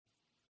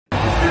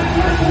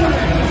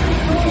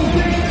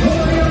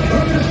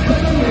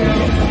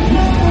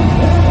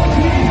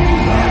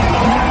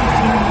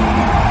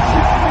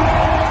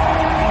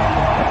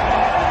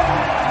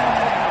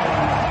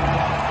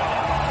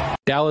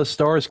Dallas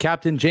Stars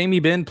captain Jamie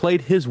Benn played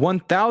his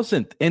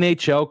 1,000th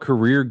NHL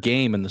career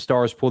game, and the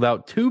Stars pulled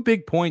out 2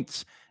 big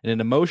points in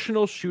an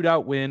emotional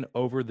shootout win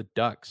over the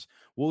Ducks.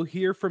 We'll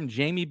hear from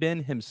Jamie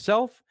Benn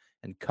himself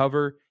and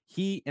cover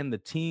he and the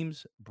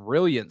team's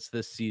brilliance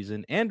this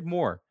season and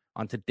more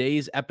on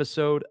today's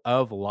episode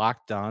of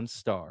Locked On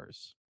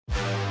Stars.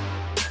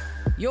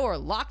 Your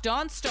Locked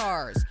On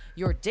Stars,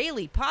 your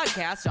daily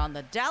podcast on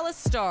the Dallas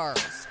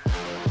Stars.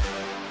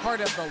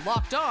 Part of the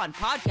Locked On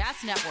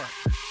Podcast Network.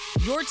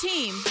 Your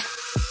team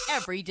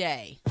every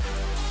day.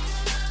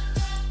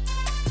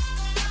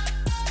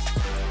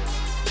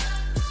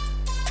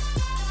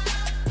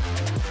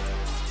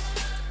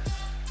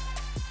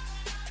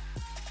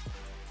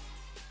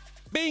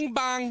 Bing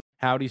bong.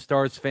 Howdy,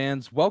 Stars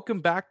fans.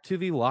 Welcome back to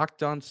the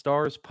Locked On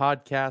Stars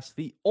podcast,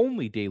 the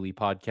only daily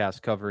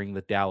podcast covering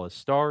the Dallas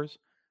Stars,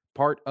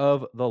 part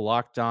of the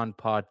Locked On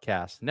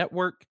Podcast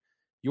Network,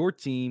 your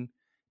team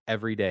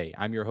every day.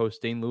 I'm your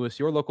host, Dane Lewis,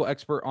 your local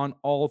expert on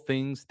all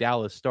things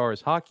Dallas Stars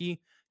hockey,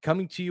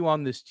 coming to you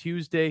on this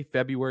Tuesday,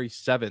 February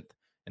 7th.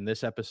 And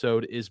this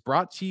episode is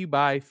brought to you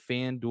by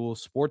FanDuel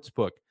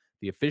Sportsbook,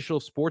 the official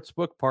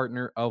sportsbook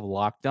partner of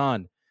Locked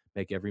On.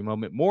 Make every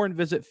moment more and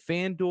visit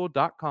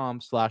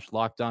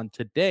fanduel.com/lockedon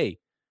today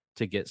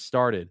to get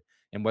started.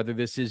 And whether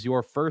this is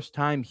your first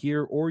time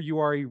here or you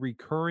are a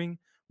recurring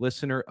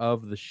listener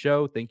of the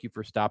show, thank you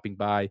for stopping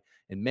by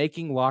and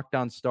making Locked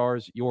On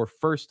Stars your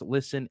first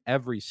listen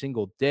every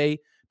single day.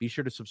 Be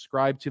sure to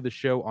subscribe to the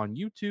show on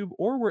YouTube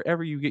or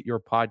wherever you get your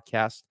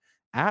podcast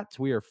at.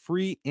 We are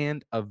free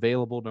and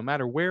available no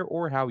matter where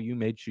or how you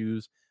may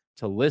choose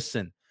to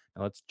listen.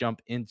 Now let's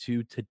jump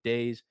into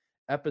today's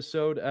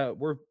episode.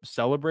 We're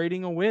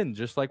celebrating a win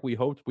just like we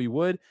hoped we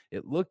would.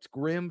 It looked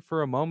grim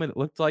for a moment. It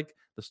looked like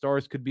the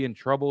Stars could be in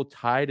trouble,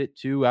 tied at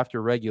 2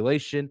 after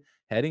regulation,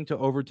 heading to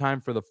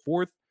overtime for the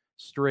 4th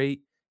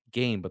straight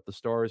game. But the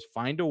Stars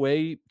find a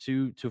way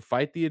to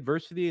fight the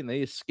adversity, and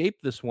they escape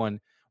this one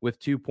with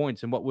 2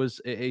 points in what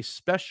was a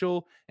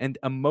special and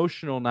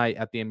emotional night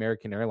at the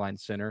American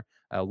Airlines Center.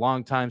 A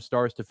longtime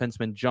Stars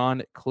defenseman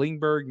John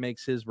Klingberg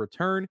makes his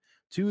return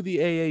to the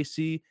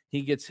AAC.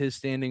 He gets his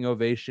standing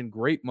ovation.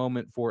 Great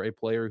moment for a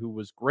player who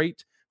was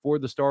great for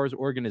the Stars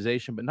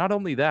organization. But not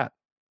only that,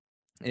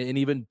 and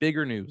even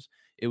bigger news,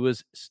 it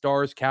was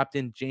Stars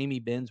captain Jamie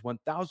Benn's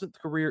 1,000th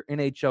career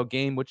NHL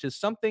game, which is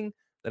something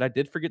that I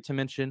did forget to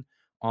mention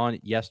on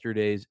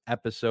yesterday's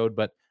episode,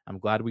 but I'm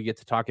glad we get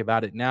to talk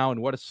about it now.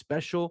 And what a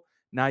special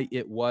night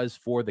it was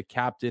for the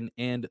captain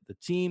and the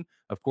team.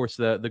 Of course,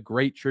 the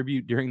great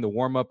tribute during the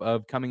warm-up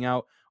of coming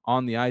out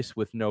on the ice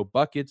with no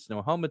buckets,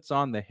 no helmets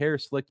on, the hair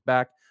slicked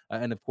back,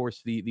 and of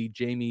course the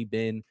Jamie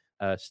Benn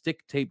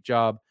stick tape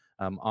job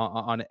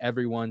on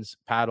everyone's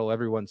paddle,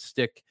 everyone's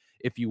stick,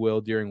 if you will,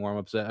 during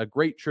warm-ups. A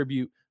great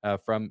tribute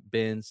from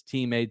Benn's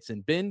teammates,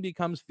 and Benn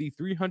becomes the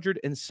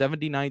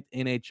 379th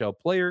NHL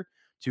player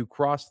to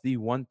cross the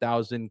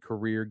 1,000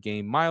 career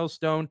game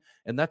milestone,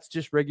 and that's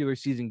just regular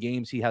season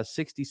games. He has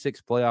 66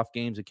 playoff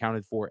games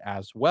accounted for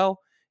as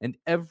well, and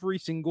every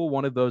single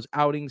one of those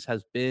outings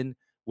has been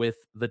with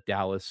the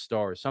Dallas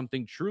Stars.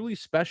 Something truly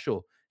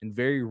special and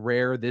very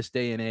rare this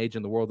day and age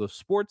in the world of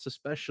sports,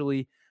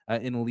 especially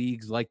in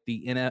leagues like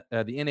the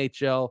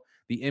NHL,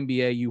 the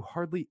NBA. You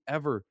hardly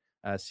ever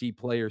see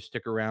players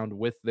stick around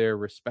with their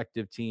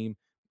respective team,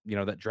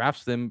 that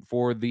drafts them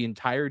for the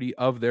entirety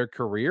of their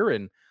career.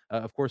 And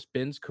of course,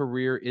 Benn's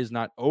career is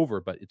not over,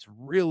 but it's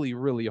really,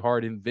 really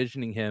hard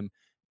envisioning him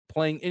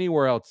playing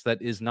anywhere else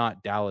that is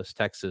not Dallas,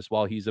 Texas,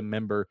 while he's a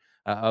member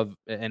of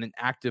and an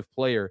active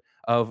player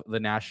of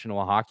the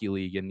National Hockey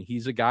League. And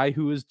he's a guy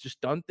who has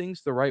just done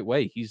things the right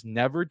way. He's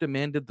never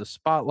demanded the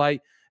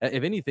spotlight.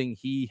 If anything,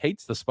 he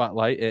hates the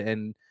spotlight.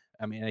 And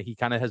I mean, he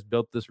kind of has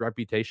built this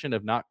reputation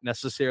of not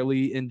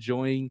necessarily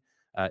enjoying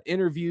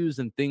interviews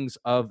and things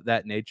of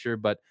that nature.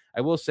 But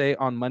I will say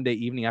on Monday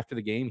evening after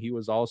the game, he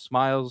was all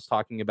smiles,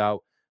 talking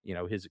about,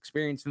 his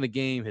experience in the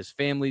game, his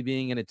family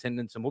being in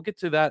attendance. And we'll get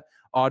to that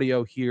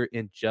audio here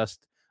in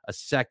just a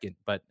second.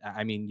 But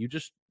I mean,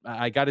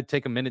 I got to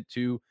take a minute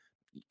to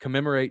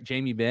commemorate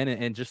Jamie Benn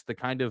and just the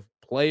kind of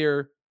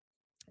player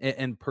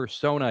and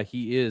persona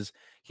he is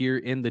here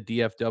in the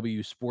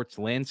DFW sports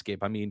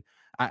landscape. I mean,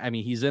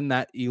 he's in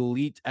that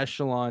elite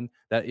echelon,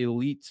 that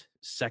elite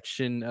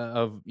section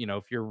of,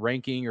 if you're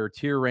ranking or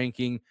tier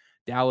ranking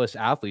Dallas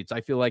athletes,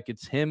 I feel like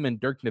it's him and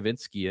Dirk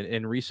Nowitzki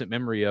in recent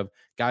memory of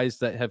guys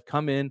that have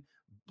come in,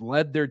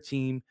 led their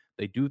team.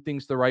 They do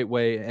things the right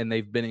way, and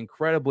they've been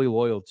incredibly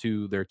loyal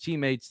to their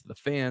teammates, the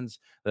fans,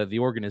 the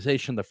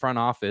organization, the front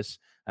office.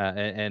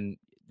 And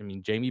I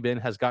mean, Jamie Benn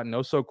has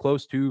gotten so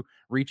close to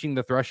reaching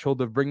the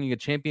threshold of bringing a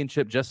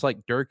championship, just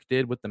like Dirk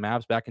did with the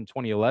Mavs back in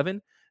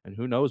 2011. And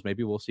who knows,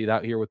 maybe we'll see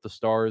that here with the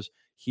Stars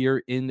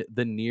here in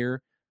the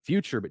near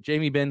future. But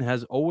Jamie Benn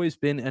has always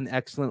been an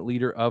excellent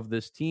leader of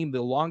this team,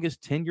 the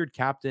longest tenured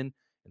captain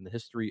in the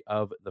history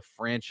of the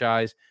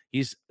franchise.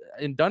 He's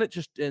done it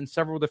just in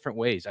several different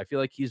ways. I feel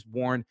like he's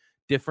worn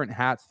different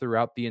hats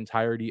throughout the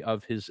entirety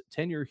of his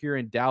tenure here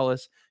in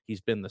Dallas.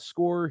 He's been the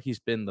scorer, he's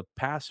been the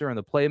passer and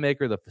the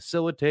playmaker, the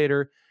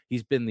facilitator,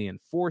 he's been the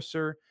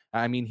enforcer.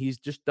 I mean, he's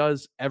just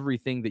does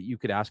everything that you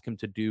could ask him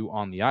to do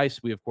on the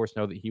ice. We, of course,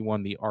 know that he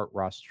won the Art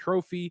Ross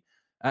Trophy.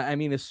 I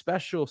mean, a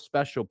special,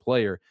 special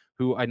player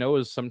who I know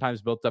has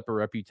sometimes built up a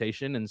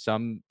reputation in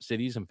some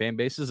cities and fan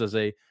bases as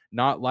a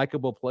not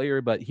likable player,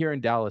 but here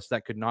in Dallas,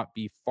 that could not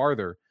be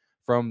farther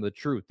from the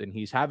truth. And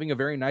he's having a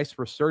very nice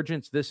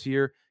resurgence this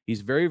year.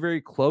 He's very,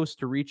 very close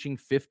to reaching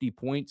 50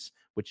 points,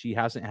 which he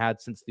hasn't had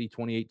since the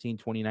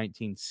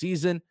 2018-2019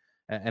 season.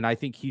 And I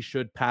think he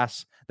should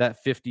pass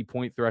that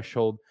 50-point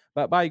threshold,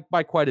 but by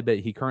quite a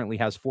bit. He currently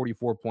has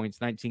 44 points,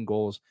 19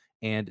 goals,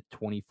 and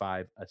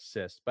 25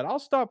 assists. But I'll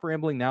stop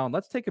rambling now and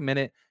let's take a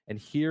minute and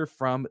hear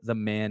from the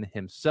man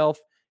himself.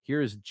 Here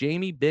is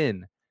Jamie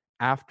Benn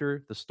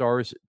after the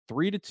Stars'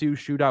 3-2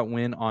 shootout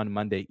win on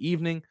Monday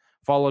evening,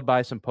 followed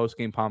by some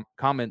post-game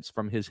comments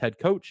from his head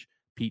coach,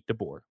 Pete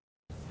DeBoer.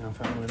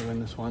 Found a way to win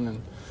this one,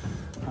 and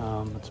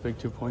it's big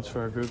 2 points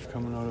for our group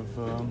coming out of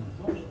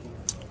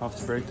off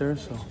the break there,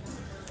 so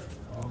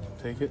I'll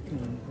take it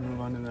and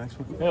move on to the next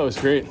one. Yeah, it was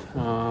great.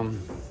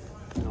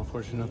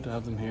 Fortunate enough to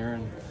have them here,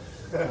 and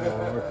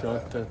worked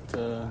out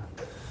that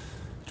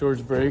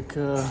George break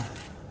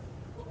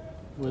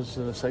was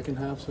the second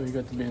half, so he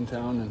got to be in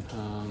town, and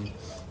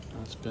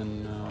it's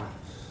been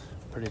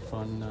pretty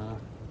fun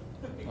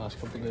last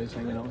couple of days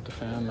hanging out with the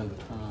fam, and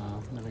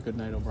been a good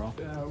night overall.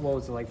 What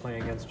was it like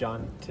playing against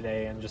John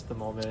today and just the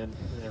moment and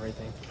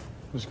everything?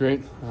 It was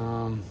great.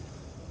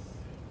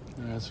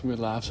 We had some good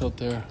laughs out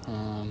there.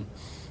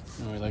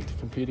 We like to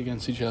compete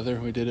against each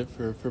other. We did it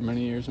for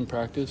many years in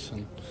practice,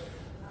 and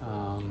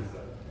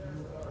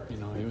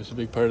he was a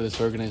big part of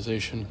this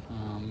organization.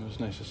 It was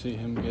nice to see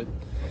him get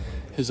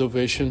his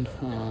ovation.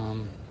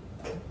 I'm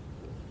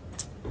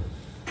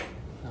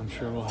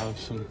sure we'll have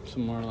some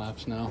more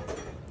laughs now.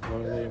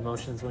 What were the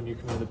emotions when you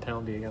committed the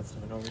penalty against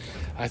him in overtime?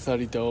 I thought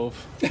he dove,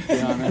 to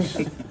be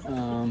honest.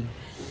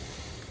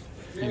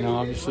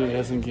 Obviously he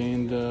hasn't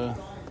gained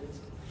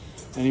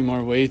any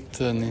more weight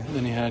than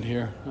he had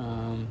here.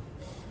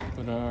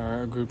 But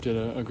our group did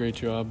a great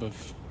job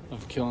of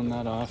killing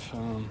that off.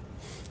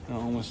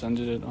 Almost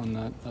ended it on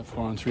that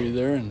 4-on-3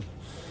 there, and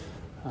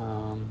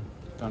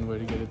found a way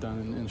to get it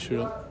done and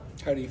shoot it.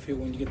 How do you feel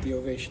when you get the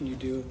ovation you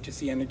do? Just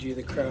the energy of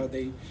the crowd.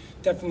 They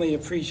definitely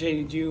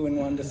appreciated you and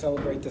wanted to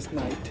celebrate this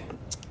night.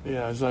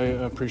 Yeah, as I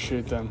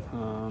appreciate them.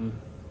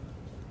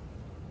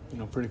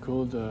 Pretty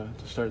cool to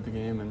start the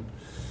game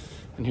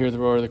and hear the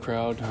roar of the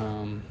crowd.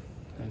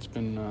 It's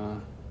been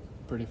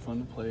pretty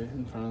fun to play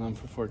in front of them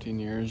for 14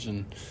 years,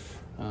 and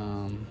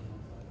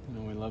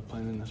we love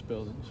playing in this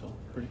building, so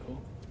pretty cool.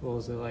 What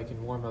was it like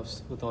in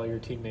warm-ups with all your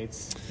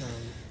teammates?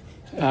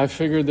 I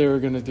figured they were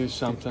going to do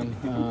something.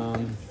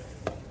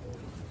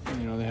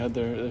 They had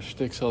their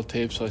sticks all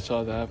taped, so I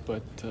saw that,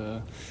 but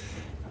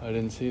I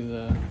didn't see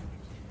the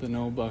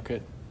no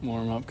bucket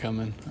warm-up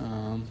coming.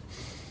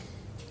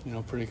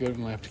 Pretty good.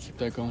 We might have to keep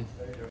that going.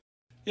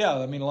 Yeah,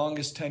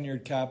 longest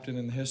tenured captain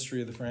in the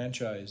history of the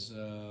franchise.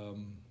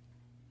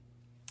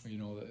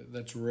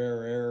 That's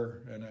rare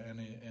air and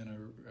a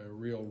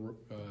real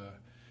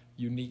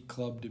unique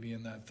club to be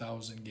in that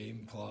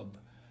 1,000-game club.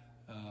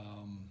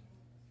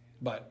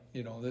 But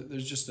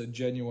there's just a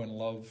genuine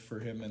love for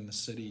him in the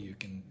city. You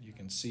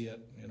can see it,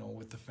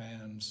 with the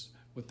fans,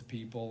 with the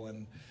people,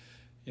 and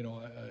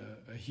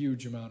a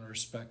huge amount of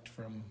respect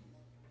from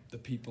the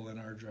people in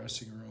our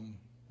dressing room,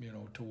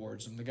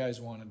 towards him. The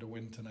guys wanted to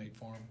win tonight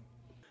for him.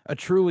 A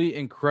truly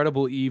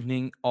incredible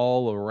evening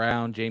all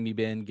around. Jamie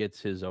Benn gets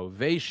his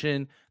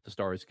ovation. The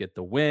Stars get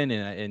the win,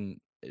 and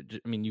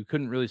you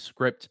couldn't really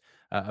script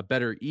a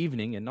better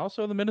evening. And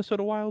also the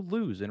Minnesota Wild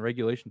lose in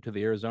regulation to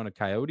the Arizona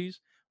Coyotes.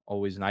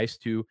 Always nice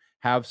to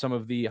have some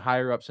of the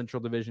higher up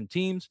Central Division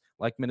teams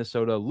like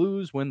Minnesota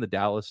lose when the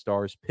Dallas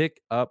Stars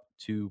pick up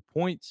 2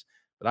 points.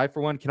 But I, for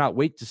one, cannot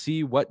wait to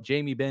see what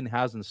Jamie Benn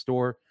has in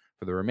store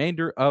for the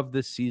remainder of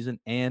this season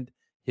and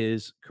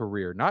his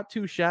career. Not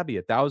too shabby,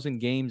 1,000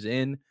 games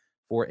in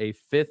for a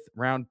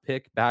 5th-round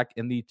pick back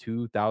in the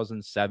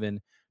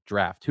 2007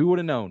 draft. Who would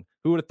have known?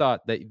 Who would have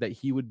thought that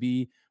he would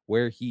be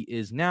where he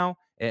is now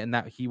and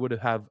that he would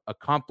have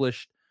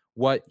accomplished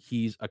what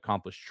he's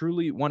accomplished?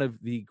 Truly one of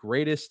the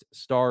greatest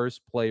Stars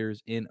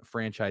players in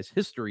franchise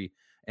history.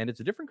 And it's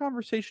a different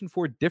conversation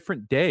for a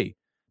different day,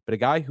 but a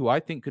guy who I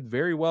think could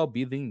very well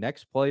be the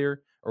next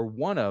player or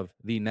one of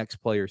the next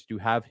players to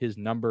have his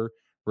number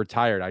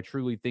retired. I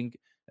truly think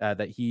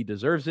that he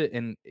deserves it,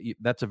 and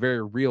that's a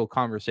very real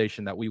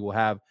conversation that we will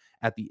have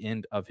at the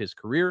end of his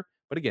career.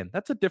 But again,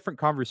 that's a different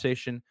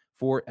conversation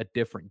for a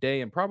different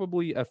day and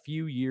probably a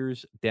few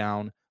years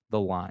down the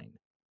line.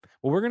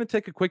 Well, we're going to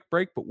take a quick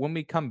break, but when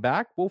we come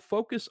back, we'll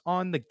focus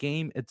on the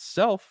game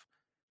itself.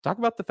 Talk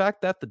about the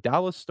fact that the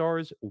Dallas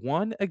Stars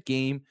won a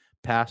game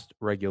past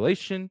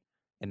regulation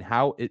and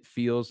how it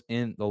feels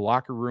in the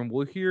locker room.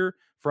 We'll hear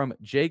from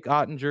Jake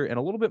Ottinger and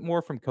a little bit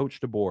more from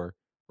Coach DeBoer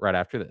right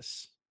after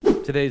this.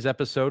 Today's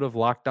episode of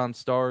Locked On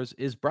Stars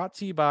is brought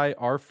to you by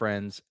our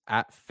friends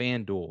at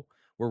FanDuel.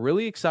 We're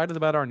really excited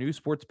about our new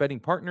sports betting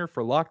partner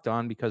for Locked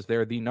On because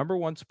they're the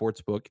 #1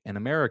 sportsbook in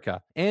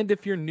America. And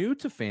if you're new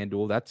to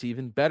FanDuel, that's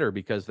even better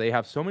because they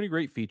have so many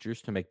great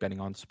features to make betting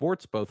on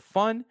sports both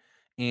fun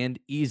and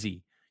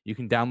easy. You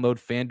can download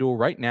FanDuel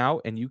right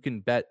now and you can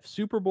bet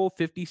Super Bowl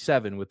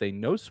 57 with a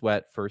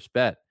no-sweat first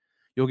bet.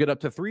 You'll get up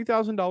to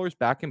 $3,000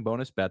 back in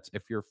bonus bets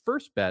if your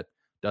first bet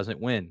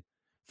doesn't win.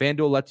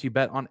 FanDuel lets you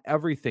bet on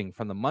everything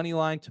from the money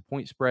line to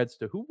point spreads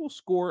to who will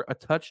score a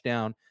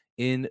touchdown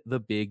in the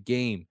big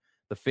game.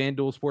 The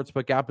FanDuel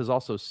Sportsbook app is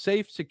also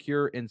safe,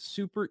 secure, and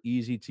super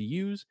easy to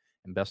use.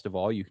 And best of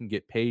all, you can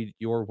get paid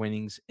your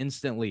winnings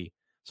instantly.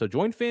 So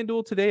join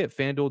FanDuel today at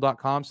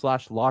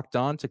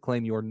FanDuel.com/lockedon to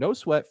claim your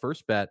no-sweat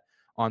first bet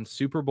on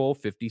Super Bowl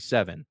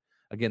 57.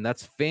 Again,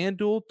 that's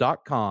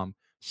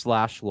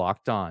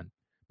FanDuel.com/lockedon.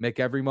 Make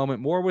every moment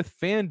more with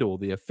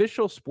FanDuel, the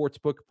official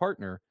sportsbook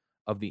partner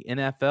of the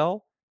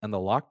NFL and the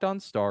Locked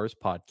On Stars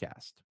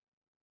podcast.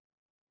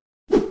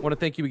 I want to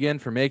thank you again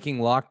for making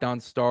Locked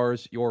On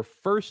Stars your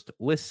first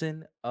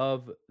listen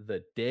of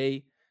the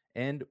day.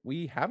 And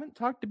we haven't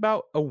talked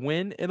about a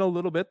win in a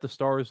little bit. The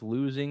Stars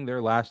losing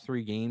their last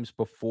 3 games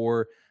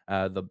before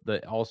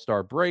the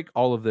All-Star break,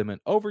 all of them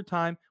in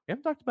overtime. We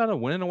haven't talked about a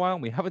win in a while,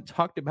 and we haven't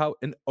talked about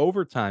an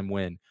overtime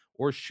win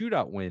or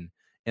shootout win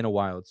in a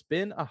while. It's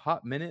been a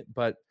hot minute,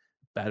 but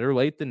better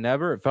late than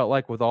never. It felt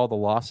like with all the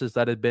losses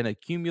that had been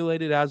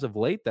accumulated as of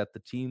late that the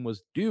team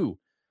was due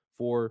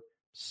for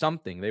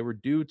something. They were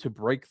due to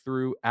break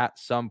through at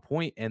some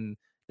point, and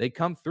they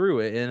come through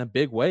in a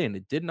big way, and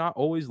it did not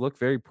always look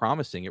very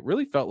promising. It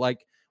really felt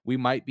like we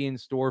might be in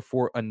store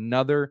for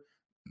another,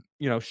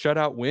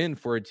 shutout win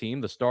for a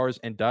team. The Stars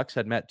and Ducks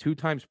had met 2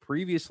 times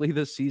previously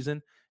this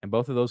season, and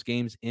both of those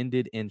games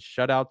ended in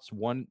shutouts,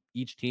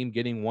 each team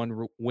getting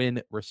 1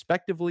 win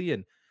respectively.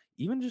 And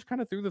even just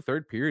kind of through the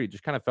third period, it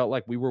just kind of felt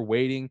like we were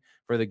waiting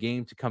for the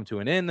game to come to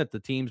an end, that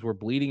the teams were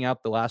bleeding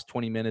out the last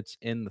 20 minutes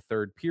in the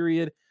third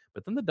period.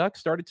 But then the Ducks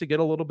started to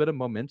get a little bit of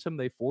momentum.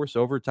 They force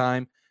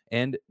overtime.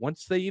 And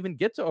once they even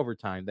get to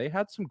overtime, they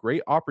had some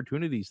great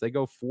opportunities. They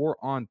go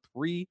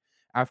 4-on-3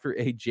 after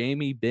a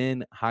Jamie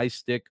Benn high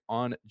stick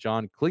on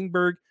John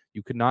Klingberg.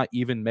 You could not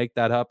even make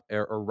that up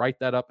or write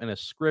that up in a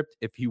script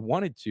if you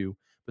wanted to.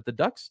 But the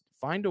Ducks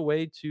find a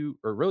way to,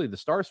 or really the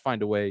Stars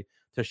find a way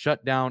to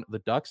shut down the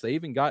Ducks. They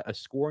even got a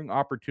scoring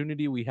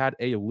opportunity. We had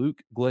a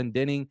Luke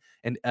Glendening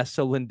and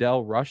Esa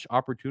Lindell rush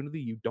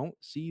opportunity. You don't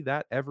see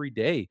that every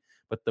day.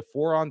 But the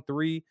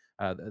 4-on-3,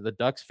 the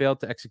Ducks failed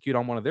to execute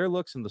on one of their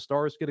looks, and the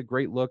Stars get a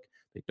great look.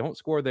 They don't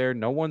score there.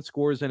 No one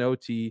scores in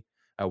OT.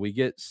 We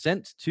get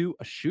sent to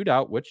a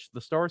shootout, which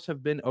the Stars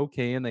have been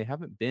okay, and they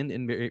haven't been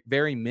in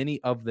very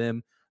many of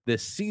them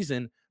this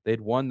season. They'd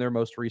won their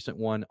most recent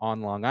one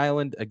on Long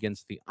Island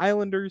against the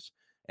Islanders.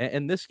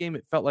 And this game,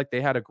 it felt like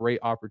they had a great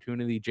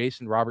opportunity.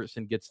 Jason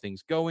Robertson gets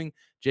things going.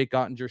 Jake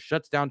Ottinger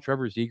shuts down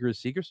Trevor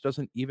Zegras. Zegras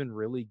doesn't even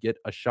really get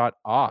a shot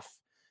off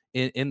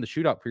in the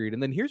shootout period.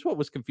 And then here's what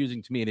was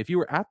confusing to me. And if you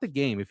were at the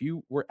game, if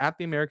you were at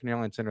the American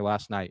Airlines Center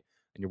last night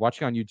and you're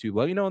watching on YouTube,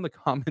 let me know in the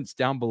comments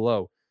down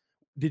below.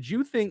 Did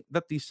you think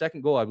that the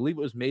second goal, I believe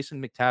it was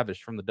Mason McTavish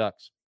from the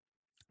Ducks,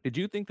 did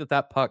you think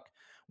that puck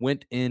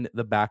went in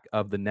the back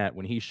of the net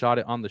when he shot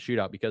it on the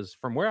shootout? Because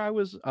from where I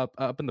was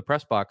up in the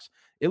press box,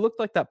 it looked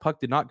like that puck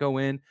did not go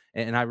in.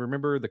 And I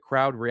remember the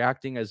crowd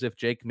reacting as if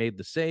Jake made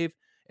the save.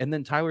 And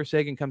then Tyler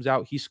Seguin comes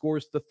out. He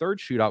scores the third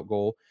shootout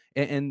goal.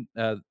 And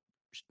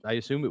I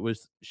assume it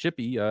was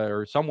Shippy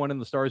or someone in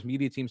the Stars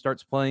media team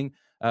starts playing.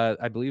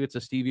 I believe it's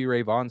a Stevie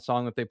Ray Vaughan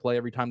song that they play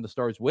every time the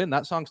Stars win.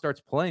 That song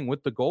starts playing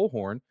with the goal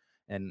horn.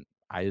 And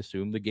I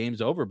assume the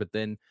game's over. But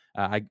then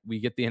we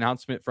get the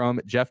announcement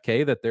from Jeff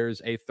Kay that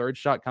there's a third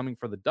shot coming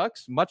for the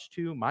Ducks, much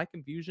to my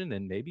confusion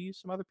and maybe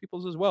some other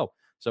people's as well.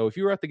 So if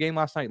you were at the game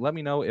last night, let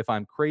me know if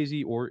I'm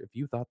crazy or if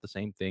you thought the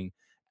same thing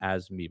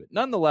as me. But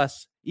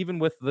nonetheless, even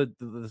with the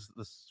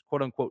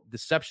quote-unquote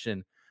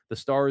deception, the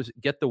Stars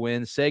get the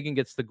win. Seguin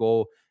gets the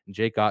goal, and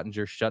Jake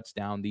Ottinger shuts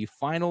down the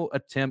final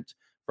attempt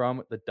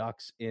from the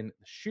Ducks in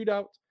the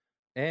shootout.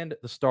 And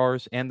the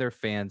Stars and their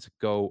fans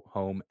go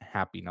home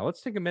happy. Now,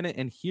 let's take a minute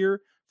and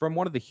hear from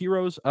one of the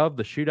heroes of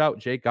the shootout,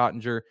 Jake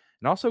Ottinger,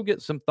 and also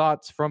get some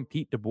thoughts from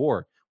Pete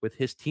DeBoer with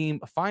his team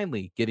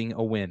finally getting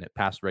a win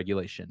past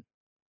regulation.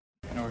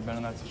 We've been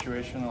in that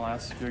situation the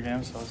last few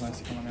games, so it was nice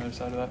to come on the other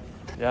side of that.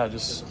 Yeah,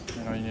 just,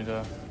 you need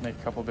to make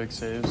a couple big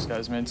saves.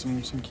 Guys made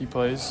some key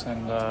plays,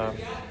 and,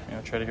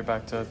 try to get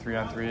back to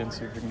 3-on-3 and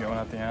see if we can get one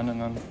at the end,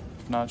 and then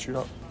not shoot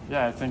up.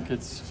 Yeah, I think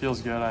it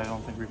feels good. I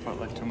don't think we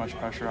put too much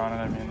pressure on it.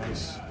 I mean,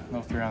 there's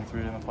no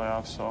 3-on-3 in the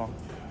playoffs, so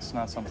it's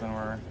not something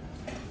we're,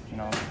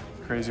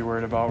 crazy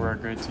worried about. We're a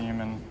great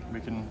team, and we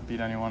can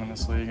beat anyone in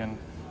this league. And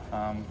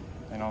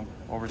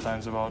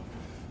overtime's about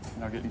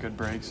getting good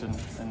breaks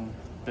and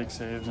big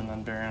saves, and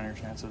then bearing on your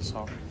chances.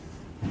 So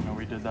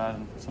we did that,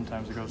 and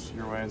sometimes it goes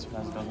your way, and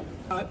sometimes it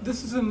doesn't.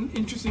 This is an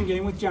interesting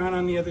game with John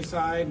on the other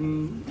side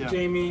and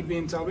Jamie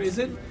being celebrated. Is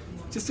it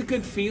just a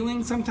good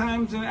feeling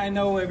sometimes? And I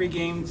know every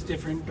game's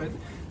different, but it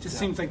just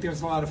seems like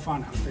there's a lot of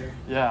fun out there.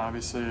 Yeah,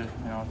 obviously,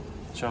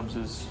 Chubbs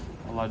is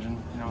a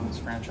legend, in this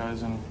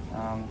franchise, and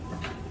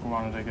we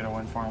wanted to get a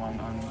win for him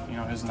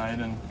on his night,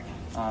 and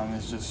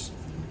he's just,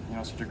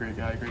 such a great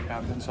guy, great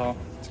captain. So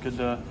it's good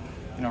to,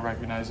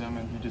 recognize him,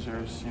 and he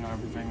deserves,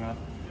 everything that,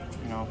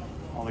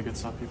 all the good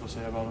stuff people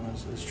say about him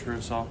is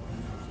true. So,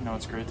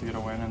 it's great to get a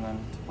win, and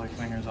then to play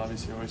Klinger is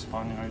obviously always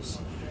fun. He's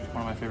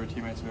one of my favorite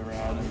teammates I've ever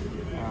had,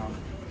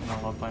 and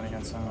I love playing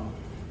against him,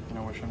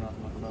 and wish him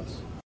nothing but the best.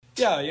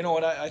 Yeah, you know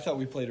what? I thought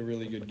we played a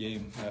really good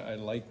game. I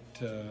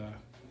liked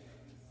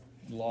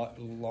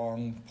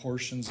long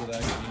portions of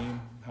that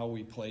game, how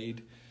we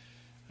played.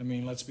 I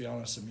mean, let's be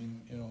honest. I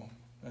mean,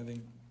 I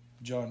think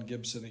John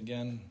Gibson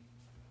again,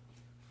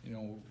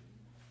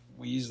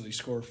 we easily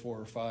score 4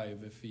 or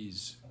 5 if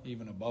he's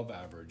even above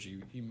average.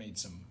 He made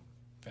some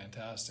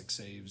fantastic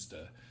saves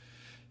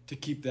to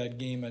keep that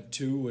game at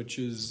 2, which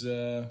is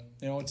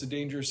it's a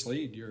dangerous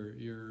lead.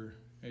 You're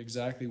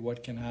exactly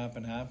what can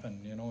happen.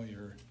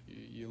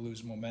 You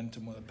lose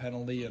momentum with a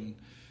penalty and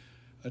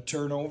a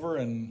turnover,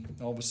 and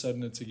all of a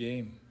sudden it's a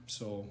game.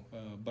 So,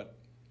 but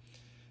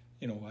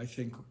I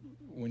think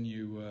when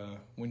you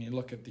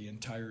look at the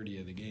entirety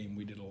of the game,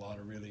 we did a lot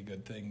of really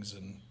good things,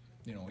 and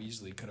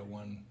easily could have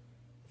won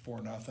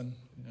 4-0,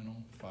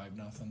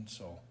 5-0.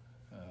 So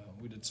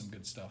we did some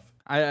good stuff.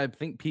 I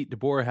think Pete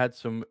DeBoer had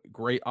some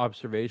great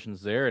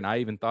observations there, and I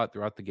even thought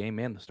throughout the game,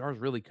 man, the Stars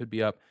really could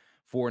be up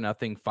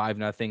 4-0,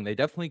 5-0. They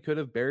definitely could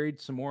have buried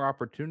some more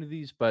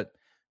opportunities, but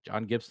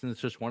John Gibson is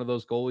just one of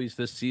those goalies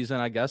this season,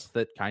 I guess,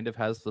 that kind of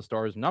has the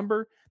Stars'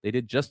 number. They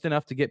did just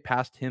enough to get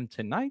past him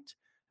tonight,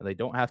 and they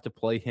don't have to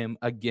play him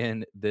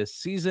again this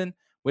season,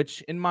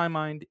 which in my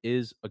mind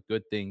is a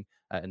good thing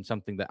and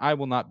something that I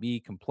will not be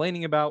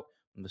complaining about.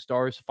 When the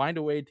Stars find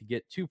a way to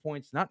get 2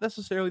 points, not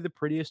necessarily the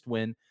prettiest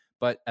win,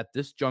 but at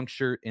this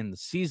juncture in the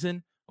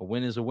season, a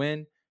win is a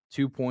win.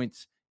 2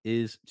 points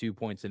is 2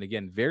 points. And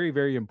again, very,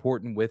 very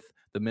important with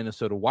the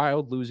Minnesota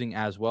Wild losing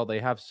as well. They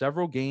have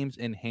several games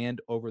in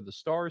hand over the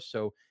Stars.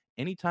 So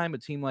anytime a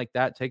team like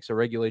that takes a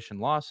regulation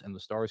loss and the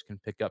Stars can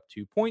pick up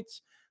 2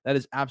 points, that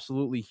is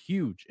absolutely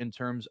huge in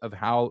terms of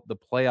how the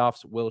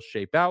playoffs will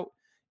shape out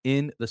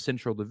in the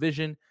Central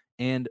Division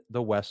and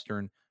the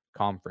Western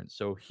Conference.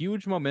 So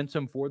huge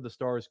momentum for the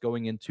Stars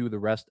going into the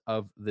rest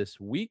of this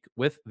week,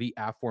 with the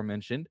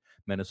aforementioned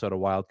Minnesota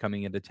Wild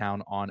coming into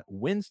town on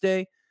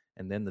Wednesday,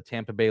 and then the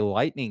Tampa Bay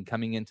Lightning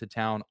coming into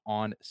town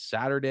on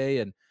Saturday.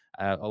 And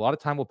a lot of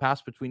time will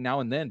pass between now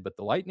and then, but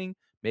the Lightning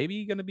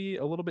maybe going to be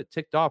a little bit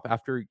ticked off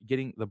after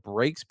getting the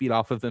brakes beat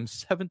off of them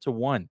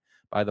 7-1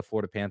 by the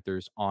Florida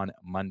Panthers on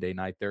Monday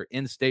night. Their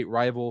in-state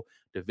rival,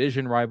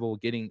 division rival,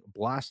 getting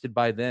blasted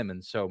by them.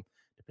 And so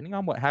depending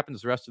on what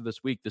happens the rest of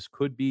this week, this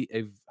could be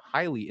a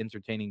highly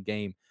entertaining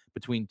game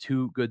between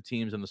two good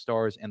teams in the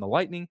Stars and the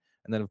Lightning.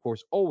 And then, of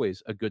course,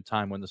 always a good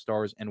time when the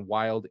Stars and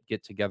Wild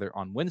get together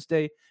on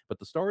Wednesday. But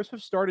the Stars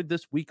have started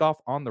this week off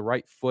on the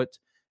right foot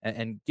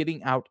and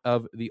getting out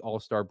of the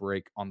All-Star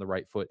break on the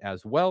right foot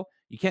as well.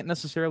 You can't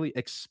necessarily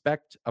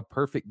expect a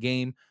perfect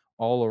game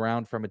all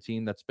around from a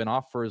team that's been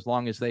off for as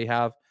long as they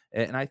have.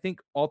 And I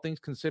think all things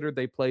considered,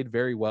 they played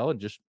very well and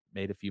just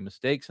made a few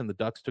mistakes, and the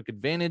Ducks took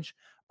advantage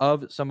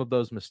of some of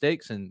those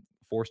mistakes and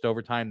forced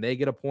overtime. They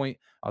get a point,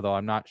 although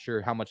I'm not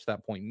sure how much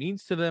that point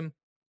means to them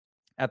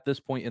at this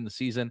point in the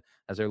season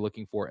as they're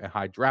looking for a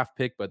high draft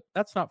pick, but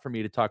that's not for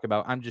me to talk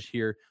about. I'm just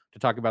here to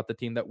talk about the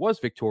team that was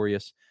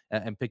victorious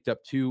and picked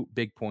up 2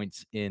 big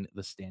points in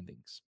the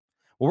standings.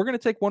 Well, we're going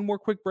to take one more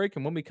quick break,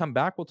 and when we come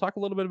back, we'll talk a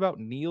little bit about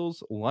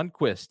Nils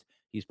Lundkvist.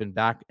 He's been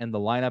back in the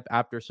lineup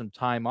after some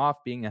time off,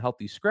 being a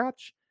healthy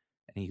scratch,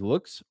 and he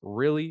looks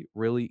really,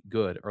 really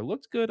good, or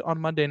looked good on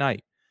Monday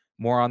night.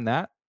 More on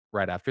that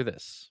right after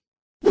this.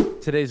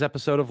 Today's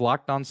episode of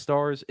Locked On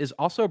Stars is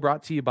also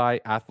brought to you by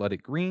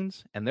Athletic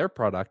Greens and their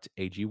product,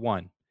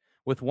 AG1.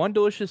 With one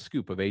delicious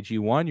scoop of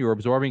AG1, you're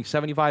absorbing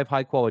 75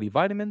 high-quality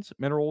vitamins,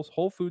 minerals,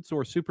 whole food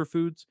source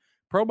superfoods,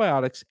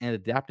 probiotics, and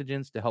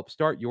adaptogens to help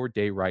start your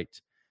day right.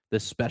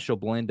 This special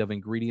blend of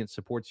ingredients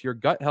supports your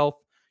gut health,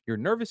 your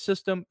nervous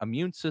system,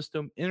 immune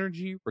system,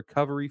 energy,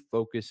 recovery,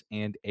 focus,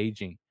 and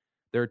aging.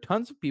 There are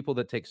tons of people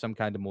that take some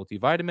kind of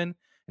multivitamin,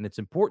 and it's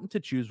important to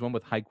choose one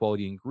with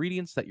high-quality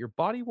ingredients that your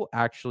body will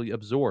actually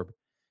absorb.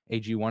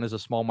 AG1 is a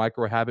small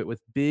micro habit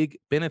with big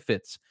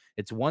benefits.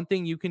 It's one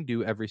thing you can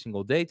do every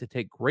single day to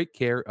take great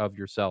care of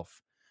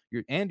yourself.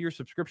 Your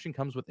subscription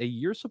comes with a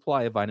year's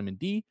supply of vitamin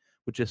D,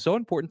 which is so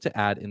important to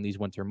add in these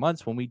winter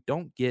months when we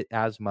don't get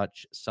as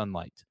much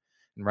sunlight.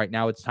 And right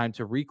now, it's time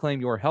to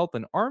reclaim your health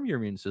and arm your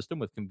immune system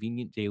with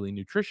convenient daily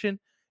nutrition.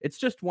 It's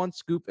just one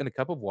scoop in a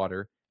cup of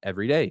water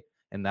every day.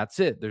 And that's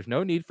it. There's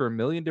no need for a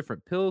million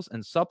different pills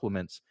and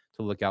supplements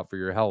to look out for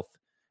your health.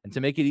 And to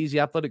make it easy,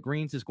 Athletic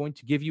Greens is going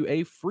to give you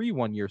a free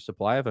 1-year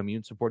supply of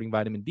immune-supporting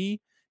vitamin D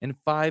and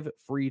 5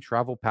 free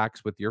travel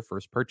packs with your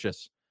first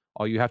purchase.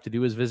 All you have to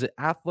do is visit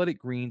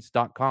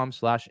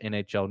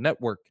athleticgreens.com/NHL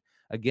Network.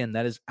 Again,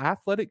 that is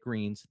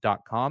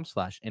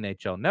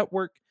athleticgreens.com/NHL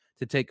Network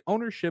to take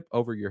ownership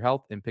over your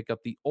health and pick up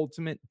the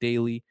ultimate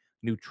daily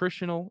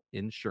nutritional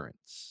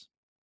insurance.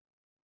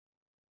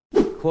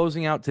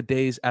 closing out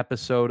today's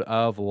episode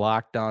of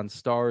Locked On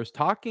Stars,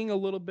 talking a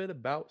little bit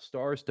about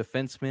Stars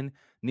defenseman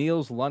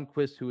Nils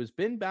Lundkvist, who has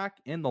been back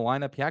in the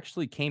lineup. He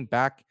actually came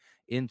back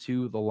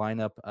into the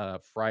lineup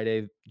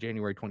Friday,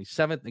 January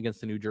 27th against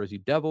the New Jersey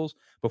Devils.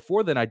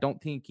 Before then, I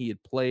don't think he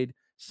had played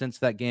since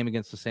that game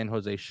against the San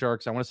Jose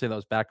Sharks. I want to say that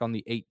was back on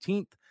the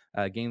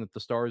 18th, game that the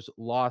Stars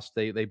lost.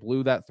 They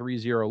blew that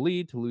 3-0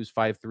 lead to lose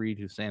 5-3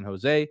 to San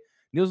Jose.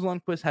 Nils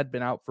Lundkvist had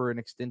been out for an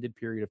extended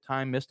period of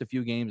time, missed a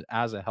few games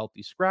as a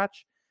healthy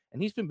scratch,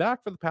 and he's been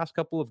back for the past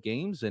couple of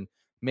games and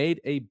made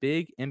a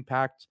big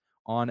impact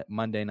on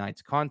Monday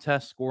night's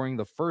contest, scoring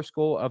the first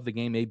goal of the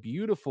game, a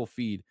beautiful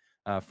feed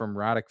from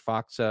Radek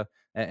Faksa.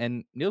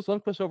 And Nils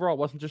Lundkvist overall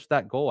wasn't just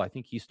that goal. I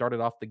think he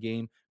started off the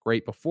game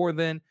great before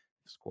then.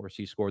 Of course,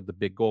 he scored the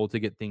big goal to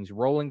get things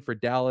rolling for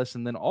Dallas.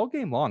 And then all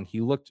game long,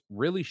 he looked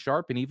really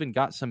sharp and even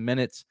got some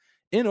minutes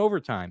in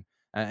overtime.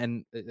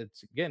 And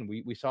it's, again,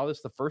 we saw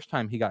this the first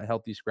time he got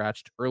healthy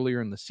scratched earlier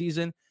in the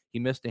season. He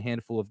missed a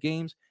handful of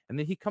games, and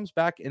then he comes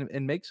back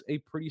and makes a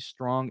pretty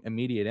strong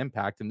immediate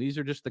impact. And these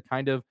are just the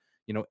kind of,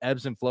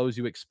 ebbs and flows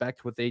you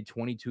expect with a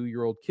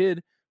 22-year-old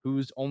kid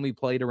who's only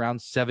played around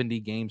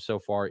 70 games so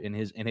far in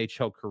his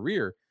NHL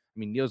career. I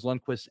mean, Nils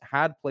Lundkvist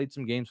had played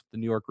some games with the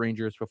New York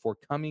Rangers before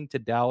coming to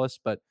Dallas,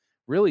 but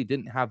really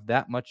didn't have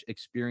that much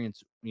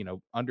experience,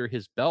 under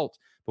his belt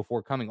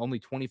before coming. Only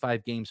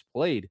 25 games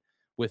played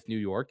with New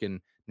York,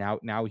 and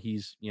now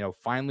he's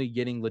finally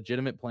getting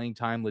legitimate playing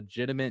time,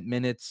 legitimate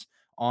minutes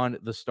on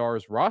the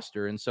Stars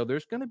roster. And so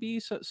there's going to be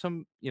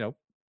some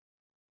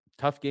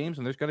tough games,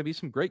 and there's going to be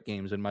some great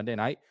games. And Monday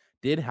night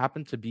did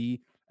happen to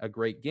be a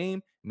great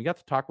game, and we got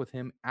to talk with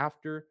him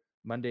after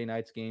Monday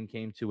night's game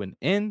came to an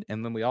end.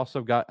 And then we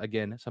also got,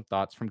 again, some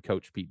thoughts from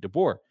Coach Pete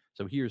DeBoer.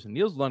 So here's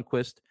Nils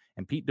Lundkvist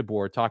and Pete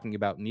DeBoer talking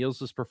about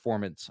Nils'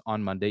 performance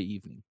on Monday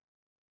evening.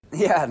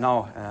 Yeah,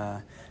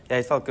 no,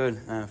 it felt good.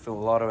 I feel a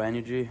lot of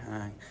energy.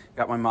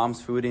 Got my mom's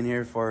food in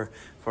here for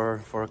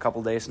a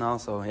couple days now,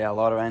 so yeah, a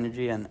lot of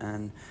energy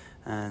and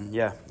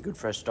yeah, good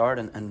fresh start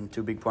and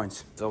 2 big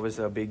points. It's always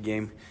a big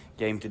game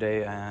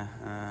today,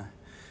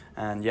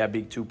 and yeah,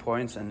 big 2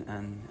 points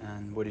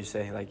and what do you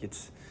say? Like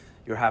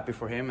you're happy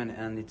for him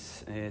and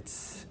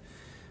it's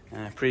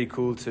pretty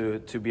cool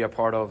to be a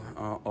part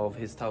of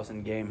his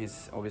 1,000 game.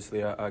 He's obviously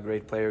a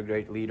great player,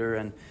 great leader,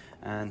 and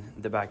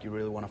the back you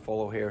really want to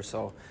follow here.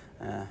 So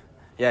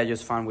yeah,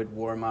 just fun with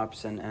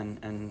warm-ups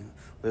and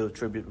little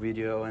tribute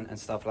video and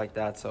stuff like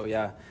that. So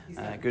yeah,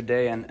 good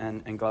day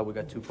and glad we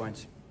got 2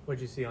 points. What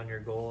did you see on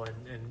your goal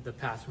and the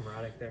pass from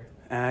Radek there?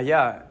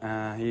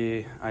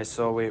 I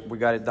saw we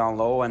got it down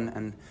low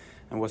and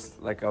it was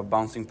like a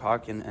bouncing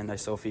puck and I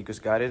saw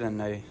Fikus got it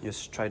and I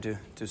just tried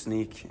to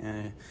sneak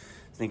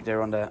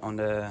there on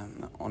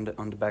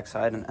the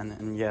backside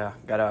and yeah,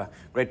 got a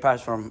great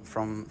pass from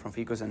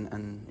Fikus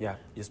and yeah,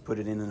 just put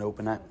it in an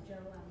open net.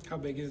 How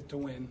big is it to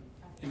win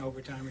in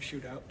overtime or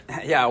shootout?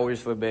 Yeah,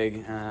 obviously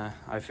big.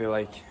 I feel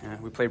like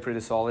we played pretty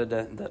solid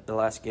the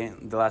last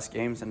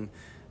games and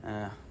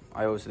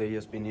I obviously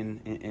just been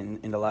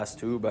in the last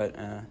 2, but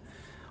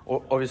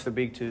obviously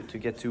big to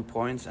get 2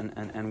 points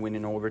and win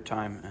in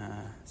overtime.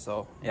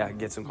 So yeah,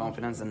 get some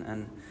confidence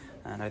and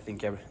I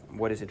think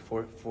what is it,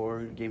 four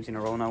games in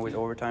a row now with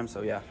overtime?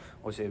 So yeah,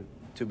 obviously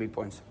 2 big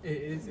points.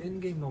 Is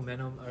in-game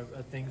momentum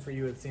a thing for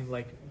you? It seemed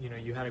like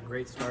you had a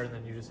great start and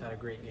then you just had a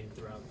great game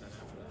throughout. Then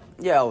after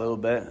that. Yeah, a little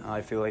bit.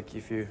 I feel like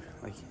if you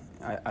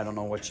I don't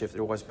know what shift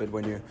it was, but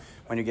when you're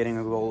getting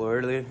a goal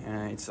early,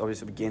 it's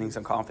obviously gaining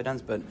some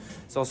confidence. But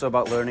it's also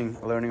about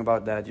learning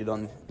about that. You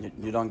don't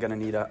gonna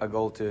need a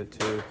goal to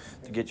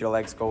get your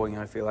legs going.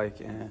 And I feel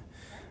like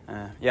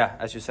yeah,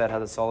 as you said,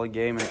 had a solid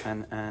game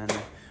and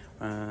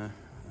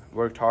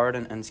worked hard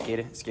and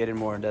skated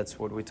more. That's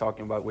what we're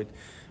talking about with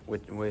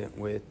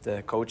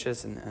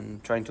coaches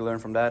and trying to learn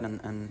from that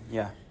and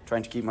yeah,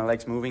 trying to keep my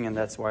legs moving, and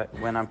that's why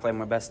when I'm playing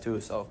my best too.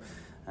 So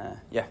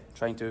yeah,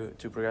 trying to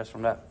progress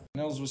from that.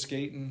 Nils was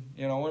skating.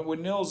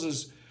 When Nils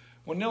is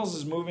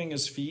moving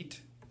his feet,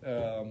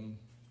 the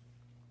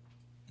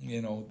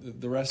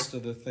rest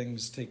of the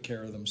things take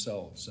care of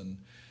themselves. And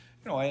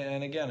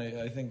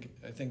I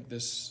think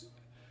this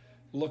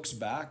looks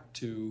back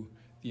to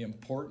the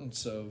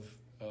importance of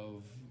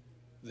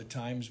the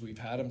times we've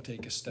had him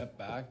take a step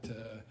back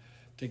to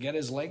get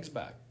his legs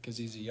back, because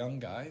he's a young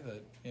guy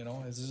that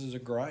this is a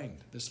grind.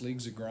 This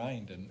league's a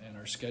grind, and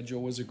our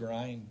schedule was a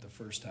grind the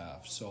first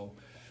half. So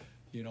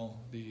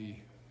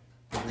the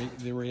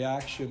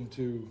reaction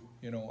to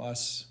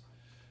us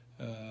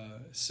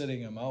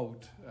sitting him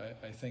out,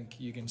 I think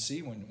you can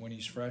see when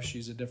he's fresh,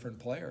 he's a different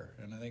player,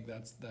 and I think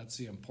that's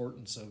the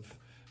importance of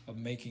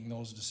making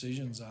those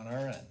decisions on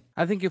our end.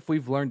 I think if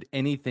we've learned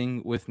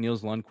anything with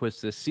Nils Lundkvist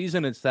this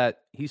season, it's that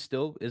he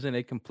still isn't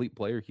a complete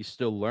player. He's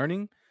still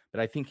learning, but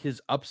I think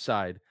his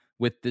upside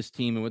with this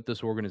team and with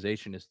this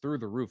organization is through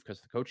the roof because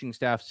the coaching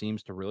staff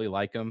seems to really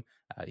like him.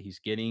 He's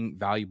getting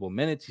valuable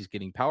minutes. He's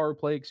getting power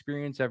play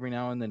experience every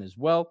now and then as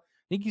well.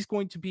 I think he's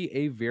going to be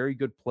a very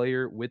good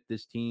player with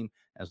this team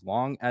as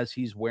long as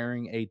he's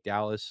wearing a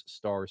Dallas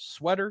Stars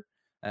sweater.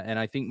 And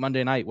I think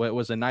Monday night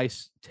was a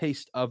nice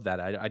taste of that.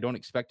 I don't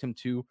expect him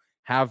to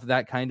have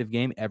that kind of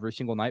game every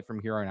single night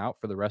from here on out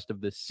for the rest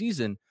of this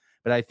season.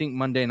 But I think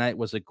Monday night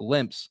was a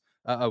glimpse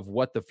of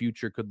what the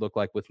future could look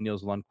like with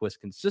Nils Lundkvist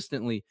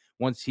consistently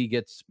once he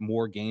gets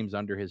more games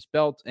under his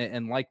belt,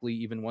 and likely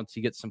even once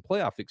he gets some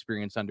playoff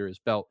experience under his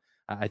belt.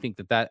 I think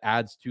that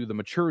adds to the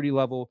maturity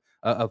level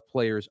of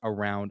players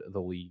around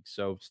the league.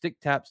 So stick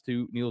taps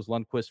to Nils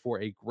Lundkvist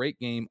for a great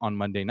game on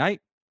Monday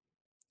night.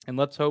 And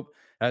let's hope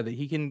that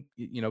he can,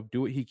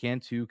 do what he can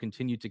to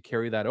continue to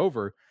carry that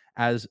over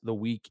as the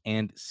week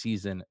and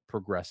season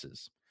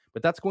progresses.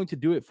 But that's going to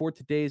do it for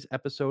today's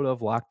episode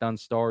of Locked On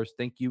Stars.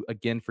 Thank you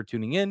again for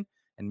tuning in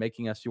and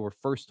making us your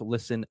first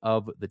listen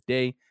of the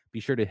day. Be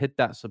sure to hit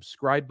that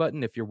subscribe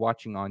button if you're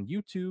watching on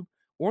YouTube,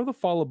 or the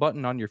follow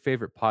button on your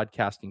favorite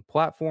podcasting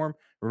platform.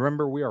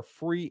 Remember, we are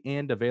free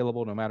and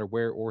available no matter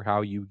where or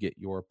how you get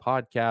your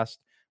podcast.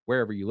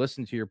 Wherever you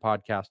listen to your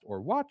podcast or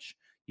watch,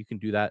 you can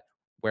do that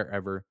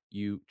wherever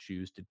you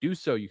choose to do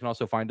so. You can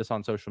also find us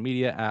on social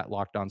media at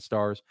Locked On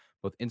Stars,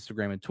 both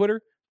Instagram and Twitter,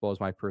 as well as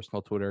my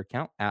personal Twitter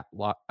account at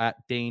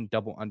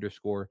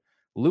Dane_Lewis.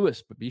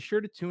 But be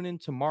sure to tune in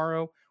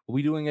tomorrow. We'll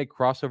be doing a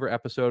crossover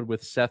episode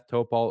with Seth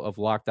Topal of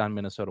Locked On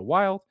Minnesota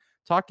Wild,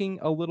 talking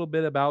a little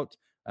bit about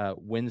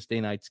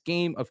Wednesday night's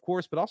game, of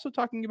course, but also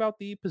talking about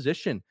the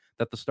position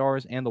that the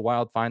Stars and the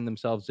Wild find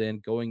themselves in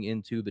going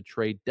into the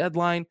trade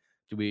deadline.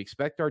 Do we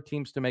expect our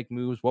teams to make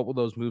moves? What will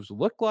those moves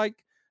look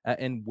like?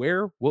 And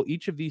where will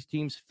each of these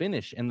teams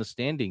finish in the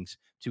standings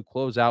to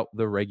close out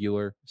the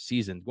regular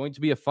season? Going to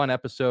be a fun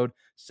episode.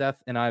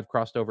 Seth and I have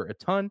crossed over a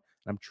ton, and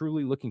I'm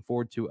truly looking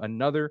forward to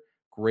another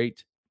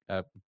great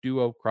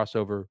duo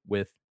crossover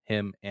with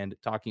him and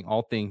talking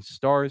all things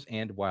Stars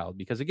and Wild,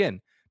 because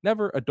again,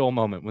 never a dull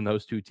moment when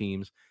those two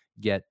teams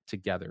get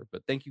together.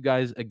 But thank you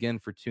guys again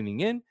for tuning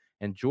in.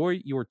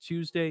 Enjoy your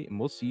Tuesday, and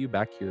we'll see you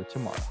back here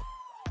tomorrow.